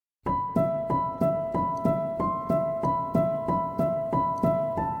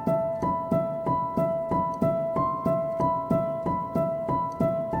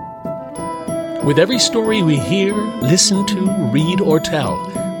With every story we hear, listen to, read, or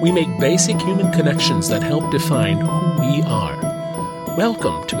tell, we make basic human connections that help define who we are.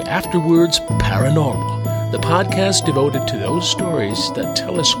 Welcome to Afterwards Paranormal, the podcast devoted to those stories that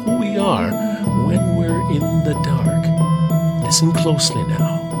tell us who we are when we're in the dark. Listen closely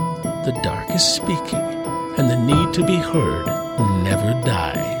now. The dark is speaking, and the need to be heard never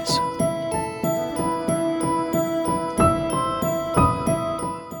dies.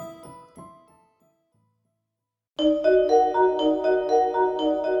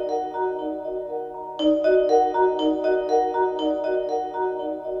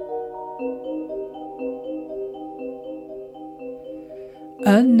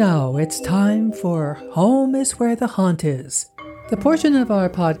 And now it's time for Home is Where the Haunt Is, the portion of our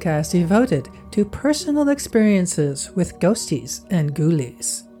podcast devoted to personal experiences with ghosties and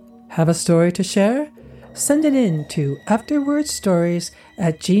ghoulies. Have a story to share? Send it in to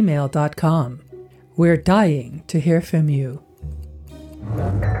afterwordstories@gmail.com. We're dying to hear from you.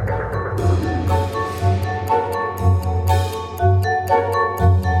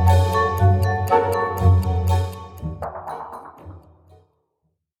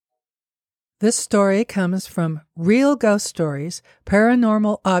 This story comes from Real Ghost Stories,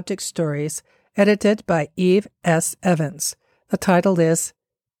 Paranormal Object Stories, edited by Eve S. Evans. The title is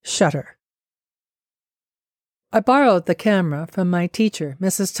Shutter. I borrowed the camera from my teacher,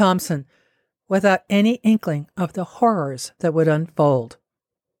 Mrs. Thompson, without any inkling of the horrors that would unfold.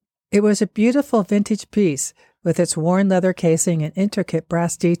 It was a beautiful vintage piece with its worn leather casing and intricate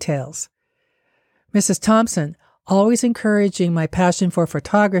brass details. Mrs. Thompson, always encouraging my passion for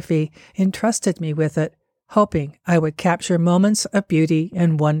photography, entrusted me with it, hoping I would capture moments of beauty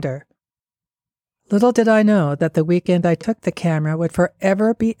and wonder. Little did I know that the weekend I took the camera would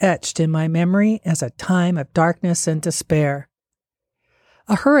forever be etched in my memory as a time of darkness and despair.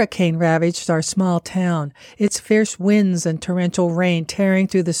 A hurricane ravaged our small town, its fierce winds and torrential rain tearing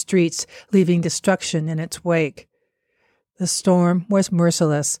through the streets, leaving destruction in its wake. The storm was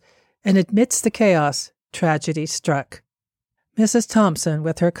merciless, and amidst the chaos, tragedy struck. Mrs. Thompson,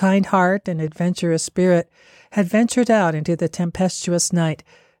 with her kind heart and adventurous spirit, had ventured out into the tempestuous night,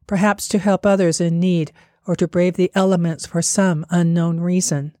 perhaps to help others in need or to brave the elements for some unknown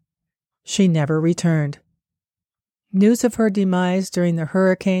reason. She never returned. News of her demise during the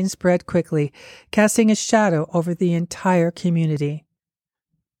hurricane spread quickly, casting a shadow over the entire community.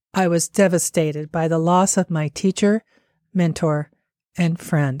 I was devastated by the loss of my teacher, mentor, and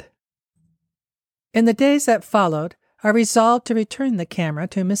friend. In the days that followed, I resolved to return the camera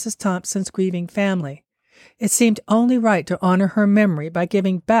to Mrs. Thompson's grieving family. It seemed only right to honor her memory by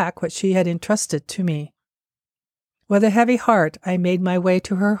giving back what she had entrusted to me. With a heavy heart, I made my way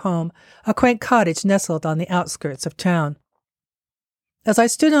to her home, a quaint cottage nestled on the outskirts of town. As I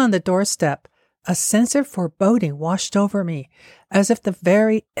stood on the doorstep, a sense of foreboding washed over me, as if the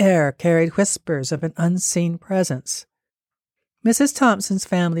very air carried whispers of an unseen presence. Mrs. Thompson's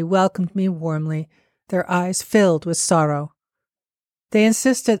family welcomed me warmly, their eyes filled with sorrow. They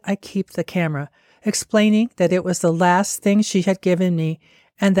insisted I keep the camera, explaining that it was the last thing she had given me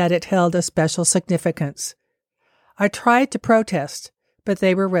and that it held a special significance. I tried to protest, but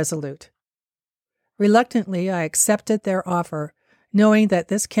they were resolute. Reluctantly, I accepted their offer, knowing that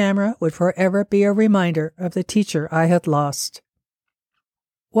this camera would forever be a reminder of the teacher I had lost.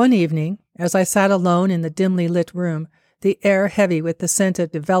 One evening, as I sat alone in the dimly lit room, the air heavy with the scent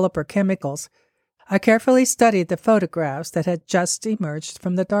of developer chemicals, I carefully studied the photographs that had just emerged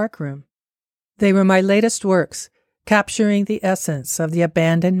from the darkroom. They were my latest works, capturing the essence of the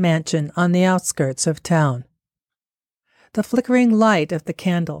abandoned mansion on the outskirts of town. The flickering light of the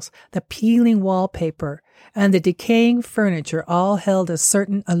candles, the peeling wallpaper, and the decaying furniture all held a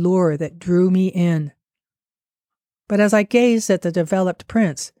certain allure that drew me in. But as I gazed at the developed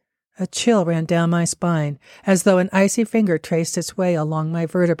prints, a chill ran down my spine, as though an icy finger traced its way along my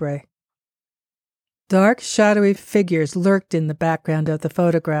vertebrae. Dark, shadowy figures lurked in the background of the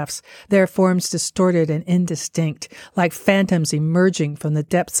photographs, their forms distorted and indistinct, like phantoms emerging from the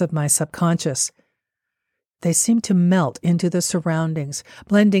depths of my subconscious. They seemed to melt into the surroundings,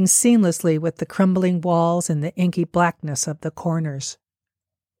 blending seamlessly with the crumbling walls and the inky blackness of the corners.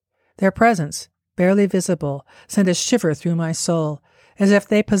 Their presence, barely visible, sent a shiver through my soul, as if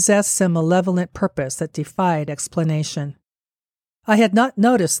they possessed some malevolent purpose that defied explanation. I had not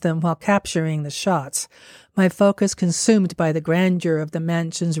noticed them while capturing the shots, my focus consumed by the grandeur of the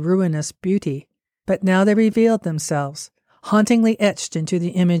mansion's ruinous beauty. But now they revealed themselves, hauntingly etched into the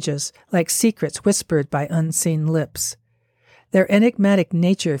images, like secrets whispered by unseen lips. Their enigmatic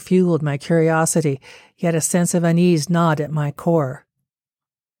nature fueled my curiosity, yet a sense of unease gnawed at my core.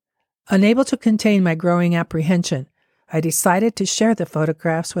 Unable to contain my growing apprehension, I decided to share the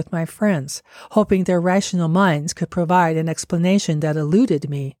photographs with my friends, hoping their rational minds could provide an explanation that eluded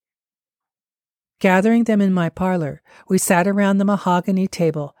me. Gathering them in my parlor, we sat around the mahogany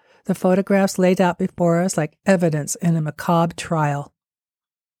table, the photographs laid out before us like evidence in a macabre trial.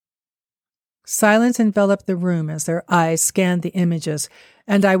 Silence enveloped the room as their eyes scanned the images,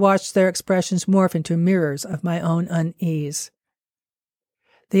 and I watched their expressions morph into mirrors of my own unease.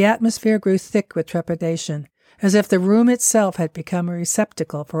 The atmosphere grew thick with trepidation, as if the room itself had become a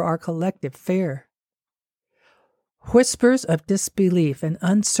receptacle for our collective fear. Whispers of disbelief and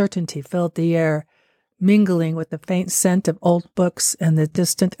uncertainty filled the air, mingling with the faint scent of old books and the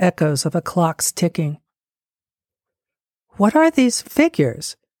distant echoes of a clock's ticking. "What are these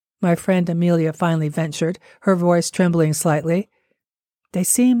figures?" my friend Amelia finally ventured, her voice trembling slightly. "They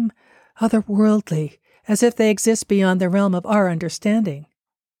seem otherworldly, as if they exist beyond the realm of our understanding."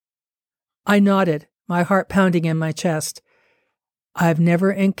 I nodded, my heart pounding in my chest. "I've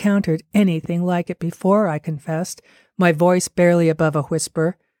never encountered anything like it before," I confessed, my voice barely above a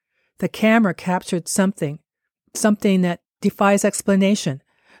whisper. "The camera captured something that defies explanation,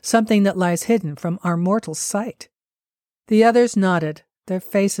 something that lies hidden from our mortal sight." The others nodded, their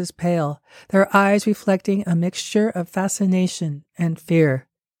faces pale, their eyes reflecting a mixture of fascination and fear.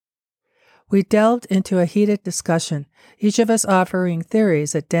 We delved into a heated discussion, each of us offering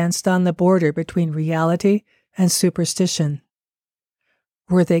theories that danced on the border between reality and superstition.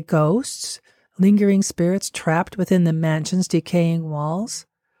 Were they ghosts, lingering spirits trapped within the mansion's decaying walls?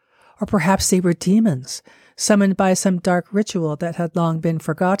 Or perhaps they were demons, summoned by some dark ritual that had long been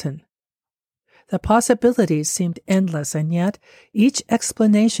forgotten. The possibilities seemed endless, and yet each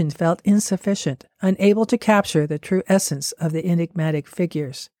explanation felt insufficient, unable to capture the true essence of the enigmatic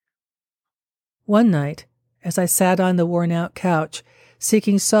figures. One night, as I sat on the worn-out couch,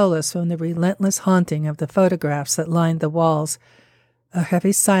 seeking solace from the relentless haunting of the photographs that lined the walls, a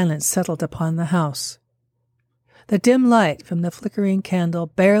heavy silence settled upon the house. The dim light from the flickering candle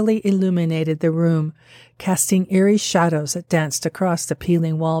barely illuminated the room, casting eerie shadows that danced across the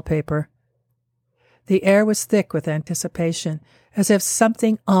peeling wallpaper. The air was thick with anticipation, as if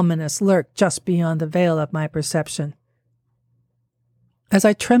something ominous lurked just beyond the veil of my perception. As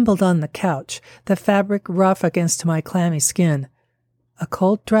I trembled on the couch, the fabric rough against my clammy skin, a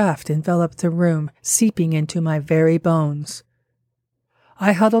cold draught enveloped the room, seeping into my very bones.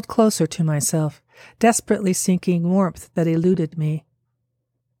 I huddled closer to myself, desperately seeking warmth that eluded me.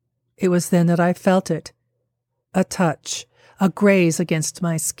 It was then that I felt it. A touch, a graze against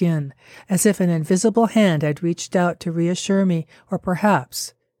my skin, as if an invisible hand had reached out to reassure me, or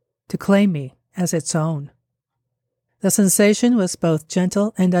perhaps to claim me as its own. The sensation was both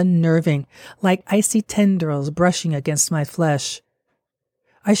gentle and unnerving, like icy tendrils brushing against my flesh.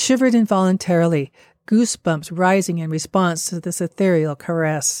 I shivered involuntarily, goosebumps rising in response to this ethereal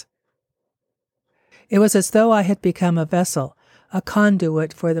caress. It was as though I had become a vessel, a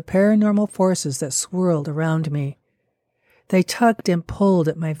conduit for the paranormal forces that swirled around me. They tugged and pulled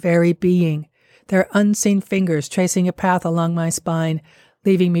at my very being, their unseen fingers tracing a path along my spine,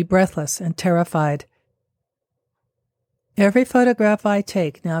 leaving me breathless and terrified. Every photograph I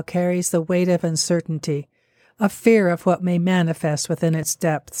take now carries the weight of uncertainty, a fear of what may manifest within its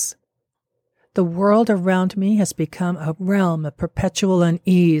depths. The world around me has become a realm of perpetual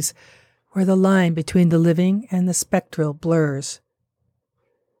unease, where the line between the living and the spectral blurs.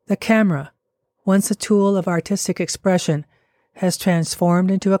 The camera, once a tool of artistic expression, has transformed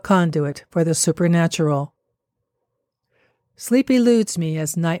into a conduit for the supernatural. Sleep eludes me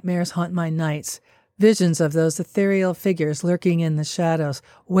as nightmares haunt my nights, visions of those ethereal figures lurking in the shadows,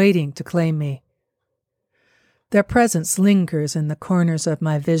 waiting to claim me. Their presence lingers in the corners of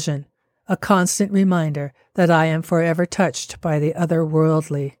my vision, a constant reminder that I am forever touched by the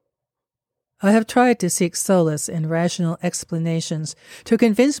otherworldly. I have tried to seek solace in rational explanations, to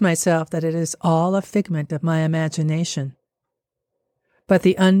convince myself that it is all a figment of my imagination. But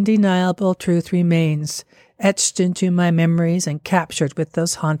the undeniable truth remains, etched into my memories and captured with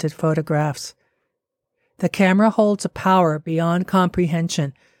those haunted photographs. The camera holds a power beyond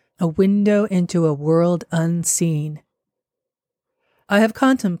comprehension, a window into a world unseen. I have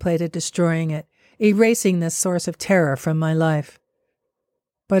contemplated destroying it, erasing this source of terror from my life.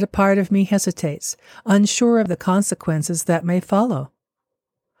 But a part of me hesitates, unsure of the consequences that may follow.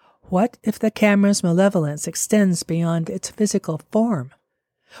 What if the camera's malevolence extends beyond its physical form?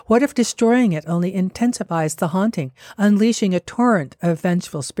 What if destroying it only intensifies the haunting, unleashing a torrent of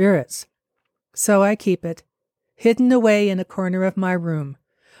vengeful spirits? So I keep it, hidden away in a corner of my room,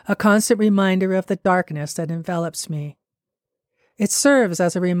 a constant reminder of the darkness that envelops me. It serves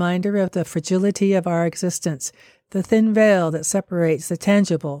as a reminder of the fragility of our existence, the thin veil that separates the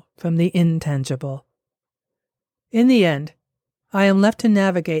tangible from the intangible. In the end, I am left to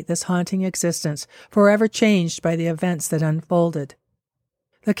navigate this haunting existence, forever changed by the events that unfolded.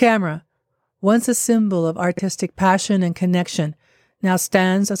 The camera, once a symbol of artistic passion and connection, now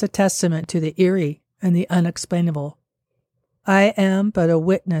stands as a testament to the eerie and the unexplainable. I am but a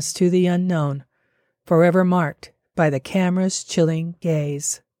witness to the unknown, forever marked by the camera's chilling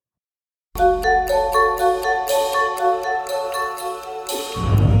gaze.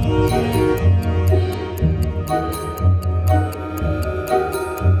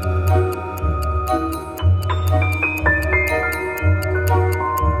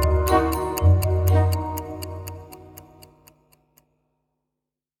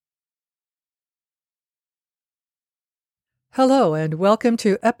 Hello, and welcome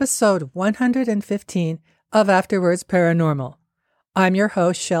to episode 115 of Afterwards Paranormal. I'm your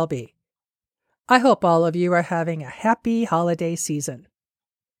host, Shelby. I hope all of you are having a happy holiday season.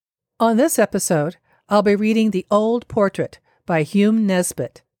 On this episode, I'll be reading The Old Portrait by Hume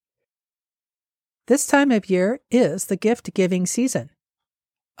Nesbitt. This time of year is the gift-giving season.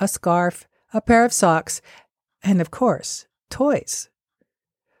 A scarf, a pair of socks, and of course, toys.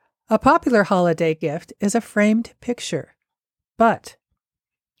 A popular holiday gift is a framed picture. But,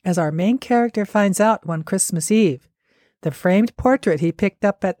 as our main character finds out one Christmas Eve, the framed portrait he picked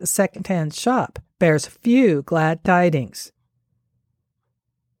up at the second-hand shop bears few glad tidings.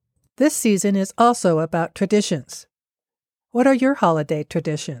 This season is also about traditions. What are your holiday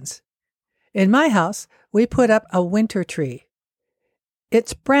traditions? In my house, we put up a winter tree.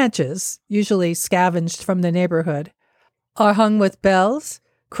 Its branches, usually scavenged from the neighborhood, are hung with bells,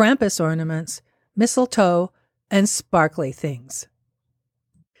 Krampus ornaments, mistletoe, and sparkly things.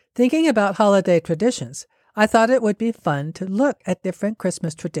 Thinking about holiday traditions, I thought it would be fun to look at different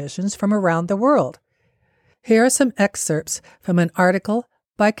Christmas traditions from around the world. Here are some excerpts from an article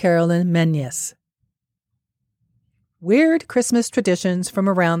by Carolyn Menyes. Weird Christmas traditions from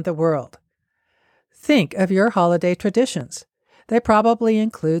around the world. Think of your holiday traditions. They probably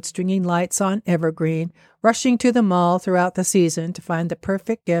include stringing lights on evergreen, rushing to the mall throughout the season to find the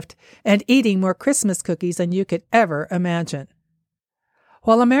perfect gift, and eating more Christmas cookies than you could ever imagine.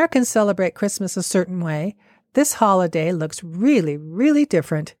 While Americans celebrate Christmas a certain way, this holiday looks really, really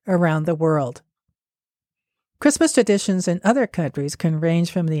different around the world. Christmas traditions in other countries can range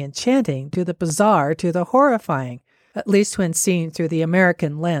from the enchanting to the bizarre to the horrifying, at least when seen through the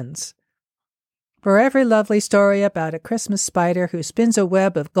American lens. For every lovely story about a Christmas spider who spins a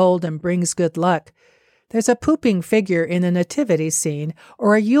web of gold and brings good luck, there's a pooping figure in a nativity scene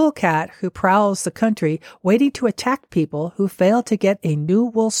or a Yule cat who prowls the country waiting to attack people who fail to get a new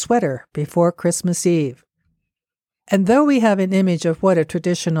wool sweater before Christmas Eve. And though we have an image of what a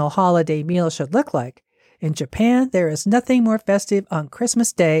traditional holiday meal should look like, in Japan there is nothing more festive on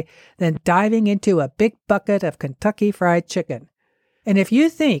Christmas Day than diving into a big bucket of Kentucky Fried Chicken. And if you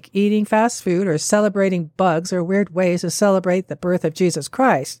think eating fast food or celebrating bugs are weird ways to celebrate the birth of Jesus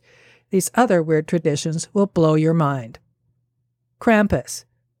Christ, these other weird traditions will blow your mind. Krampus.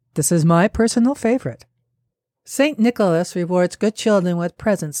 This is my personal favorite. St. Nicholas rewards good children with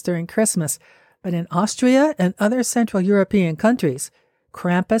presents during Christmas, but in Austria and other Central European countries,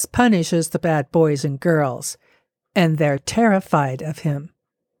 Krampus punishes the bad boys and girls, and they're terrified of him.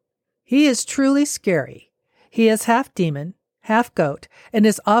 He is truly scary. He is half demon, half goat, and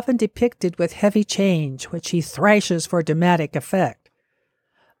is often depicted with heavy chains, which he thrashes for dramatic effect.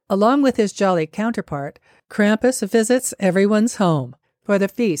 Along with his jolly counterpart, Krampus visits everyone's home for the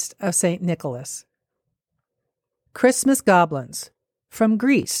feast of St. Nicholas. Christmas goblins. From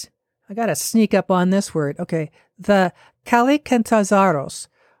Greece. I gotta sneak up on this word. Okay. The Kalikantazaros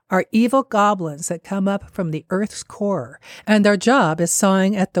are evil goblins that come up from the earth's core, and their job is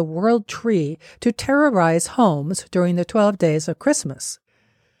sawing at the world tree to terrorize homes during the 12 days of Christmas.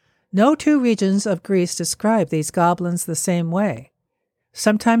 No two regions of Greece describe these goblins the same way.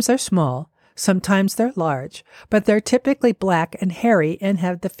 Sometimes they're small, sometimes they're large, but they're typically black and hairy and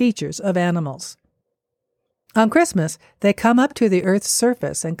have the features of animals. On Christmas, they come up to the earth's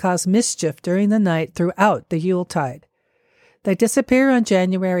surface and cause mischief during the night throughout the Yuletide. They disappear on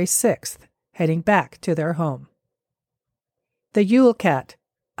January 6th, heading back to their home. The Yule Cat,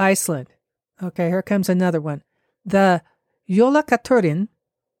 Iceland. Okay, here comes another one. The Jólakatturinn,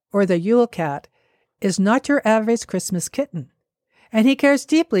 or the Yule Cat, is not your average Christmas kitten, and he cares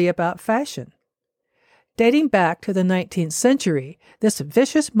deeply about fashion. Dating back to the 19th century, this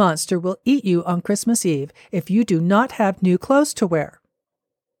vicious monster will eat you on Christmas Eve if you do not have new clothes to wear.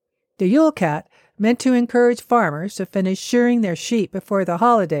 The Yule Cat meant to encourage farmers to finish shearing their sheep before the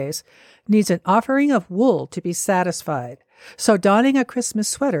holidays, needs an offering of wool to be satisfied, so donning a Christmas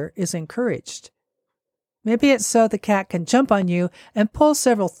sweater is encouraged. Maybe it's so the cat can jump on you and pull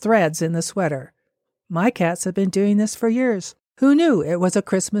several threads in the sweater. My cats have been doing this for years. Who knew it was a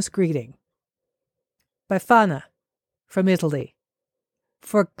Christmas greeting? Befana, from Italy.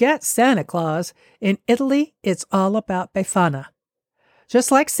 Forget Santa Claus. In Italy, it's all about Befana. Just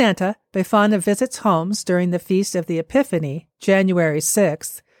like Santa, Befana visits homes during the Feast of the Epiphany, January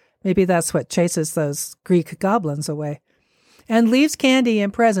 6th, maybe that's what chases those Greek goblins away, and leaves candy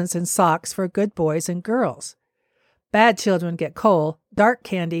and presents and socks for good boys and girls. Bad children get coal, dark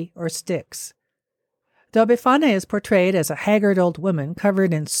candy, or sticks. Though Befana is portrayed as a haggard old woman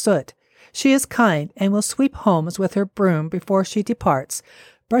covered in soot, she is kind and will sweep homes with her broom before she departs,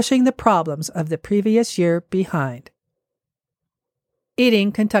 brushing the problems of the previous year behind.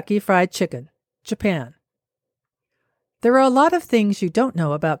 Eating Kentucky Fried Chicken, Japan. There are a lot of things you don't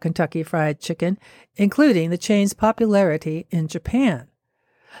know about Kentucky Fried Chicken, including the chain's popularity in Japan.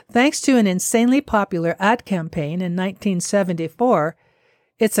 Thanks to an insanely popular ad campaign in 1974,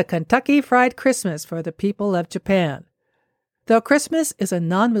 it's a Kentucky Fried Christmas for the people of Japan. Though Christmas is a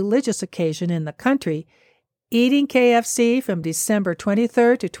non-religious occasion in the country, eating KFC from December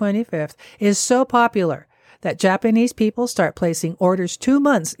 23rd to 25th is so popular that Japanese people start placing orders 2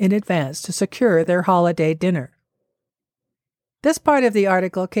 months in advance to secure their holiday dinner. This part of the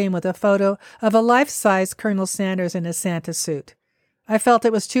article came with a photo of a life-size Colonel Sanders in a Santa suit. I felt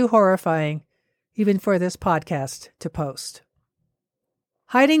it was too horrifying, even for this podcast, to post.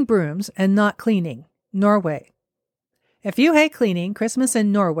 Hiding brooms and not cleaning, Norway. If you hate cleaning, Christmas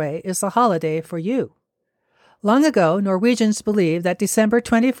in Norway is the holiday for you. Long ago, Norwegians believed that December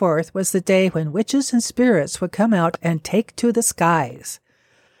 24th was the day when witches and spirits would come out and take to the skies.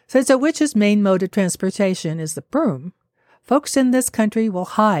 Since a witch's main mode of transportation is the broom, folks in this country will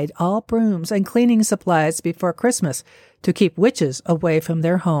hide all brooms and cleaning supplies before Christmas to keep witches away from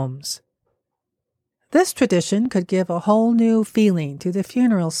their homes. This tradition could give a whole new feeling to the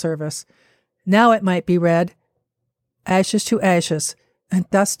funeral service. Now it might be read, "Ashes to ashes and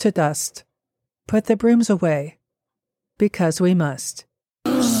dust to dust. Put the brooms away, because we must."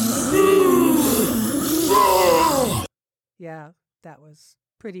 Yeah, that was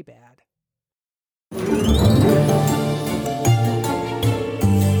pretty bad.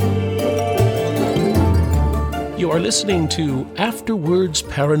 You are listening to Afterwards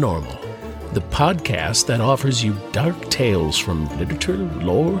Paranormal, the podcast that offers you dark tales from literature,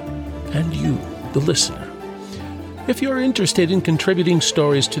 lore, and you, the listener. If you're interested in contributing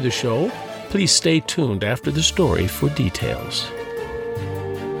stories to the show, please stay tuned after the story for details.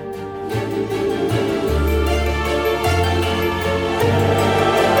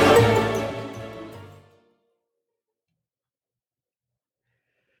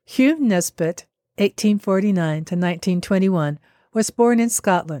 Hugh Nesbitt, 1849 to 1921, was born in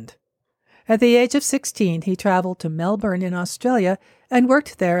Scotland. At the age of 16, he traveled to Melbourne in Australia and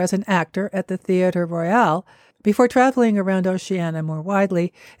worked there as an actor at the Theatre Royal before traveling around Oceania more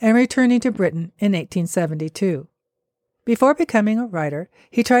widely and returning to Britain in 1872. Before becoming a writer,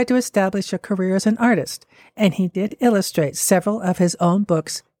 he tried to establish a career as an artist, and he did illustrate several of his own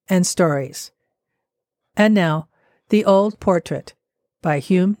books and stories. And now, The Old Portrait by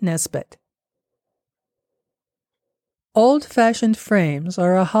Hugh Nesbitt. Old-fashioned frames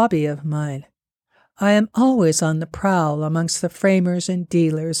are a hobby of mine. I am always on the prowl amongst the framers and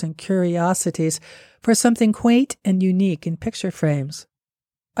dealers and curiosities for something quaint and unique in picture frames.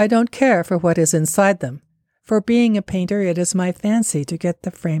 I don't care for what is inside them. For being a painter, it is my fancy to get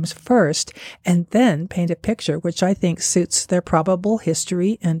the frames first and then paint a picture which I think suits their probable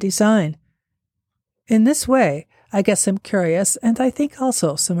history and design. In this way, I get some curious and I think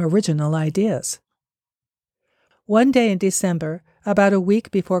also some original ideas. One day in December, about a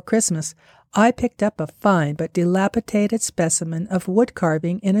week before Christmas, I picked up a fine but dilapidated specimen of wood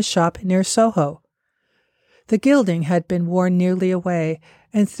carving in a shop near Soho. The gilding had been worn nearly away,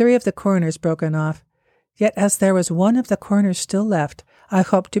 and 3 of the corners broken off. Yet as there was one of the corners still left, I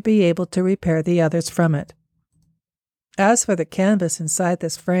hoped to be able to repair the others from it. As for the canvas inside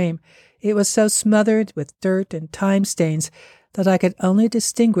this frame, it was so smothered with dirt and time stains that I could only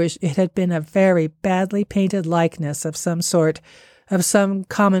distinguish it had been a very badly painted likeness of some sort, of some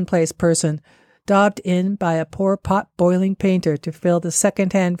commonplace person, daubed in by a poor pot-boiling painter to fill the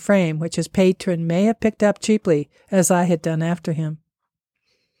second-hand frame which his patron may have picked up cheaply, as I had done after him.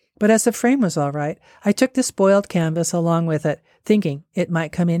 But as the frame was all right, I took the spoiled canvas along with it, thinking it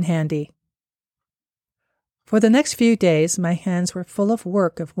might come in handy. For the next few days, my hands were full of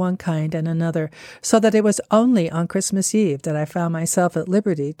work of one kind and another, so that it was only on Christmas Eve that I found myself at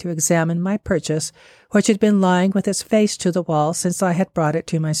liberty to examine my purchase, which had been lying with its face to the wall since I had brought it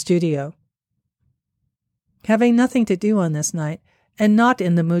to my studio. Having nothing to do on this night, and not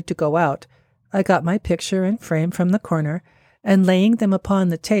in the mood to go out, I got my picture and frame from the corner, and laying them upon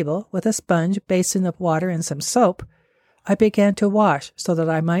the table with a sponge, basin of water, and some soap, I began to wash so that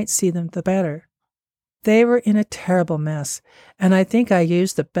I might see them the better. They were in a terrible mess, and I think I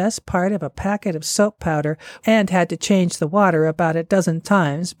used the best part of a packet of soap powder and had to change the water about a dozen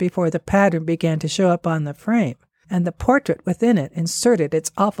times before the pattern began to show up on the frame, and the portrait within it inserted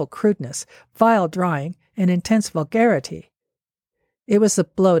its awful crudeness, vile drawing, and intense vulgarity. It was the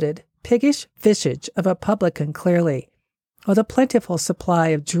bloated, piggish visage of a publican clearly, with a plentiful supply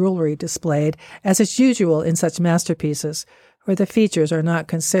of jewelry displayed, as is usual in such masterpieces, where the features are not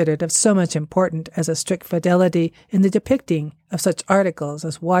considered of so much importance as a strict fidelity in the depicting of such articles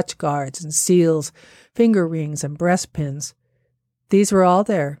as watch guards and seals, finger rings and breastpins. These were all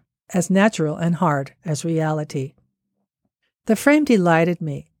there, as natural and hard as reality. The frame delighted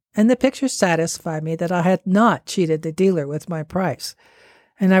me, and the picture satisfied me that I had not cheated the dealer with my price,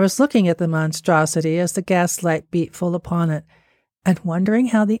 and I was looking at the monstrosity as the gaslight beat full upon it, and wondering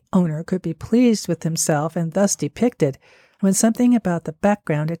how the owner could be pleased with himself and thus depicted, when something about the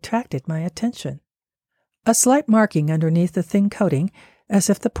background attracted my attention. A slight marking underneath the thin coating, as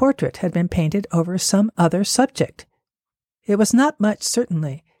if the portrait had been painted over some other subject. It was not much,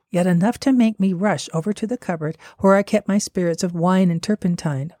 certainly, yet enough to make me rush over to the cupboard where I kept my spirits of wine and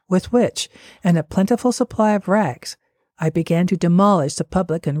turpentine, with which, and a plentiful supply of rags, I began to demolish the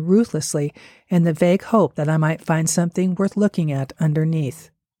publican ruthlessly in the vague hope that I might find something worth looking at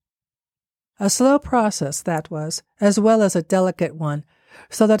underneath. A slow process that was, as well as a delicate one,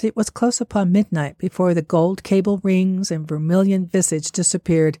 so that it was close upon midnight before the gold cable rings and vermilion visage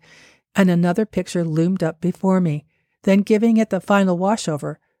disappeared, and another picture loomed up before me. Then, giving it the final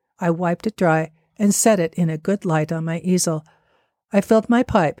washover, I wiped it dry and set it in a good light on my easel. I filled my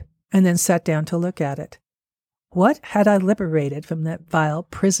pipe and then sat down to look at it. What had I liberated from that vile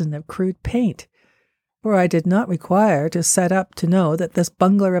prison of crude paint? For I did not require to set up to know that this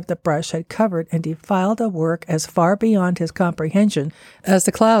bungler of the brush had covered and defiled a work as far beyond his comprehension as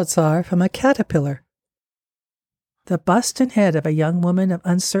the clouds are from a caterpillar. The bust and head of a young woman of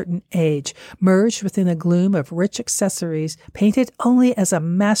uncertain age, merged within a gloom of rich accessories, painted only as a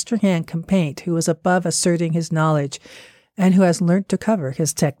master hand can paint who is above asserting his knowledge, and who has learnt to cover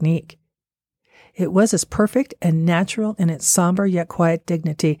his technique. It was as perfect and natural in its somber yet quiet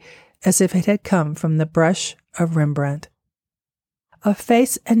dignity as if it had come from the brush of Rembrandt. A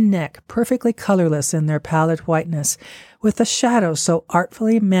face and neck perfectly colorless in their pallid whiteness, with the shadows so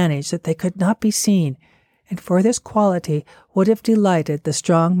artfully managed that they could not be seen, and for this quality would have delighted the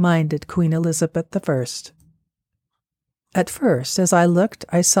strong-minded Queen Elizabeth I. At first, as I looked,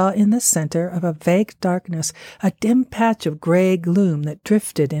 I saw in the center of a vague darkness a dim patch of gray gloom that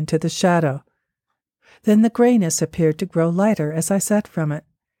drifted into the shadow. Then the grayness appeared to grow lighter as I sat from it.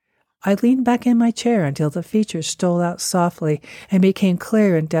 I leaned back in my chair until the features stole out softly and became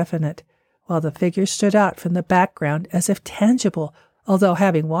clear and definite, while the figure stood out from the background as if tangible, although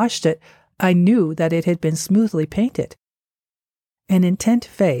having washed it, I knew that it had been smoothly painted. An intent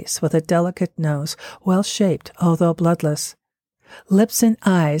face with a delicate nose, well-shaped, although bloodless. Lips and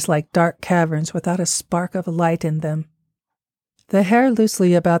eyes like dark caverns without a spark of light in them. The hair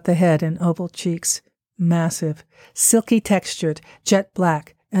loosely about the head and oval cheeks, massive, silky textured, jet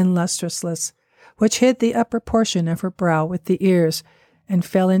black, and lustreless, which hid the upper portion of her brow with the ears, and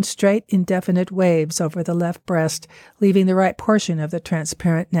fell in straight, indefinite waves over the left breast, leaving the right portion of the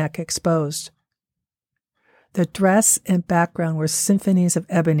transparent neck exposed. The dress and background were symphonies of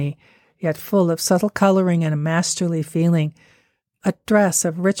ebony, yet full of subtle coloring and a masterly feeling, a dress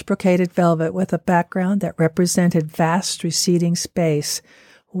of rich brocaded velvet with a background that represented vast receding space,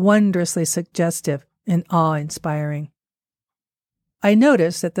 wondrously suggestive and awe-inspiring. I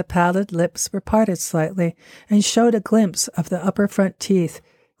noticed that the pallid lips were parted slightly and showed a glimpse of the upper front teeth,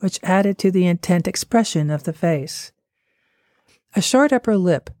 which added to the intent expression of the face. A short upper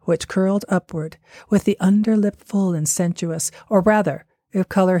lip which curled upward, with the under lip full and sensuous, or rather, if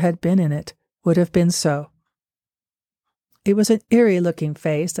color had been in it, would have been so. It was an eerie-looking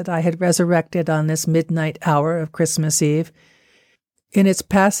face that I had resurrected on this midnight hour of Christmas Eve. In its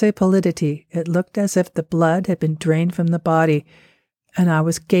passive pallidity, it looked as if the blood had been drained from the body, and I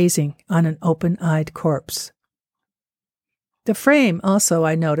was gazing on an open-eyed corpse. The frame also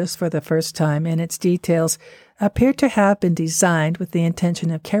I noticed for the first time in its details appeared to have been designed with the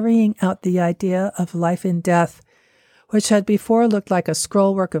intention of carrying out the idea of life and death, which had before looked like a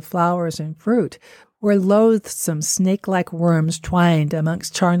scrollwork of flowers and fruit, were loathsome snake-like worms twined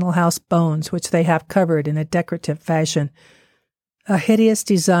amongst charnel house bones which they have covered in a decorative fashion, a hideous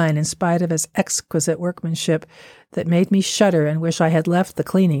design in spite of its exquisite workmanship that made me shudder and wish I had left the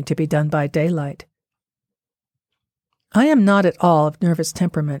cleaning to be done by daylight. I am not at all of nervous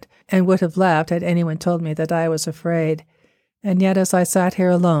temperament, and would have laughed had anyone told me that I was afraid. And yet as I sat here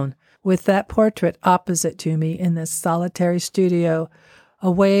alone, with that portrait opposite to me in this solitary studio,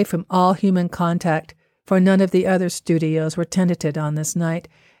 away from all human contact, for none of the other studios were tenanted on this night,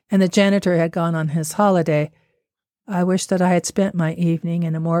 and the janitor had gone on his holiday, I wished that I had spent my evening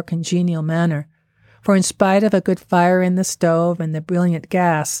in a more congenial manner, for in spite of a good fire in the stove and the brilliant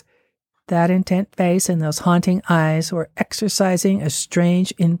gas, that intent face and those haunting eyes were exercising a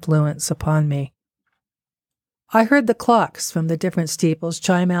strange influence upon me. I heard the clocks from the different steeples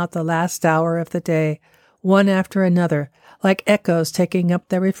chime out the last hour of the day, one after another, like echoes taking up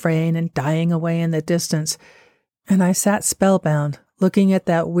their refrain and dying away in the distance, and I sat spellbound, looking at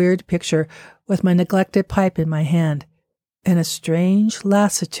that weird picture with my neglected pipe in my hand, and a strange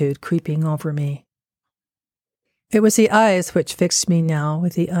lassitude creeping over me. It was the eyes which fixed me now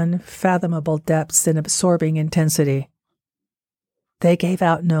with the unfathomable depths and absorbing intensity. They gave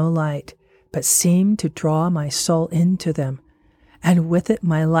out no light, but seemed to draw my soul into them, and with it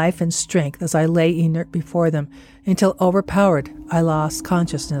my life and strength as I lay inert before them, until overpowered I lost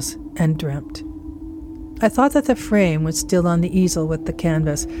consciousness and dreamt. I thought that the frame was still on the easel with the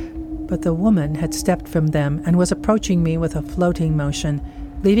canvas, but the woman had stepped from them and was approaching me with a floating motion,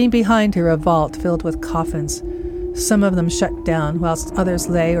 leaving behind her a vault filled with coffins, some of them shut down, whilst others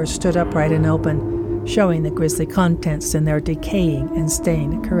lay or stood upright and open, showing the grisly contents in their decaying and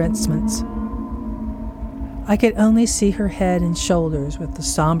stained caressments. I could only see her head and shoulders with the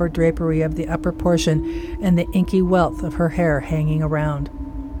somber drapery of the upper portion and the inky wealth of her hair hanging around.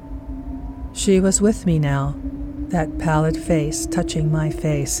 She was with me now, that pallid face touching my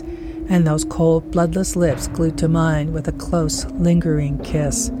face, and those cold, bloodless lips glued to mine with a close, lingering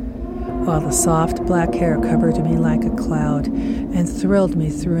kiss, while the soft black hair covered me like a cloud and thrilled me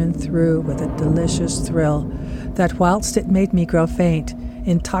through and through with a delicious thrill that, whilst it made me grow faint,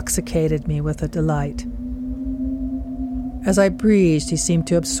 intoxicated me with a delight. As I breathed, she seemed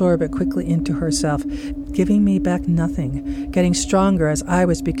to absorb it quickly into herself, giving me back nothing, getting stronger as I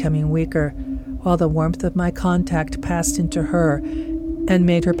was becoming weaker, while the warmth of my contact passed into her and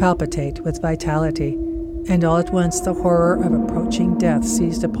made her palpitate with vitality. And all at once the horror of approaching death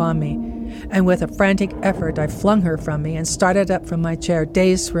seized upon me, and with a frantic effort I flung her from me and started up from my chair,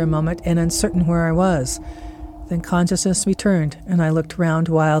 dazed for a moment and uncertain where I was. Then consciousness returned, and I looked round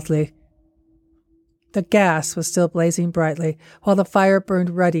wildly. The gas was still blazing brightly, while the fire burned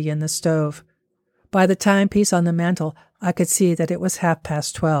ruddy in the stove. By the timepiece on the mantel, I could see that it was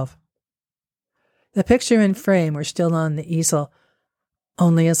 12:30. The picture and frame were still on the easel,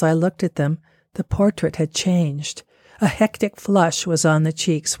 only as I looked at them, the portrait had changed. A hectic flush was on the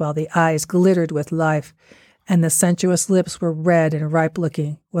cheeks, while the eyes glittered with life, and the sensuous lips were red and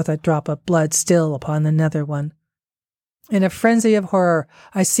ripe-looking, with a drop of blood still upon the nether one. In a frenzy of horror,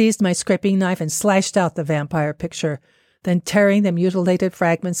 I seized my scraping knife and slashed out the vampire picture. Then, tearing the mutilated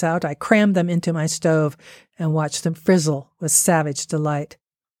fragments out, I crammed them into my stove and watched them frizzle with savage delight.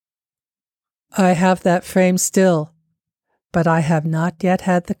 I have that frame still, but I have not yet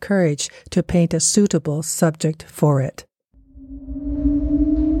had the courage to paint a suitable subject for it.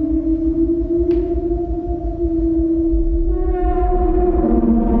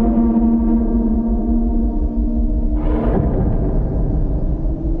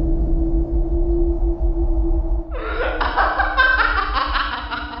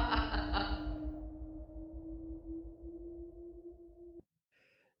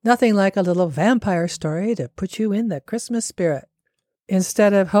 Nothing like a little vampire story to put you in the Christmas spirit.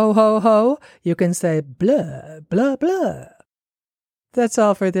 Instead of ho, ho, ho, you can say blah, blah, blah. That's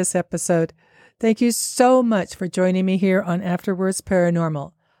all for this episode. Thank you so much for joining me here on Afterwards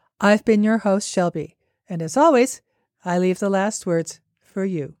Paranormal. I've been your host, Shelby, and as always, I leave the last words for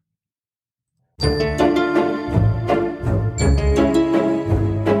you.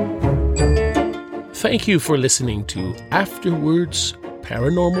 Thank you for listening to Afterwards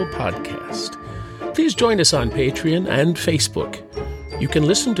Paranormal Podcast. Please join us on Patreon and Facebook. You can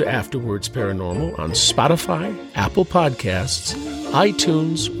listen to Afterwards Paranormal on Spotify, Apple Podcasts,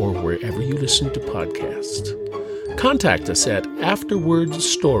 iTunes, or wherever you listen to podcasts. Contact us at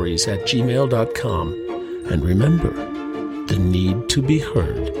afterwardsstories@gmail.com. And remember, the need to be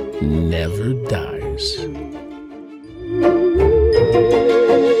heard never dies.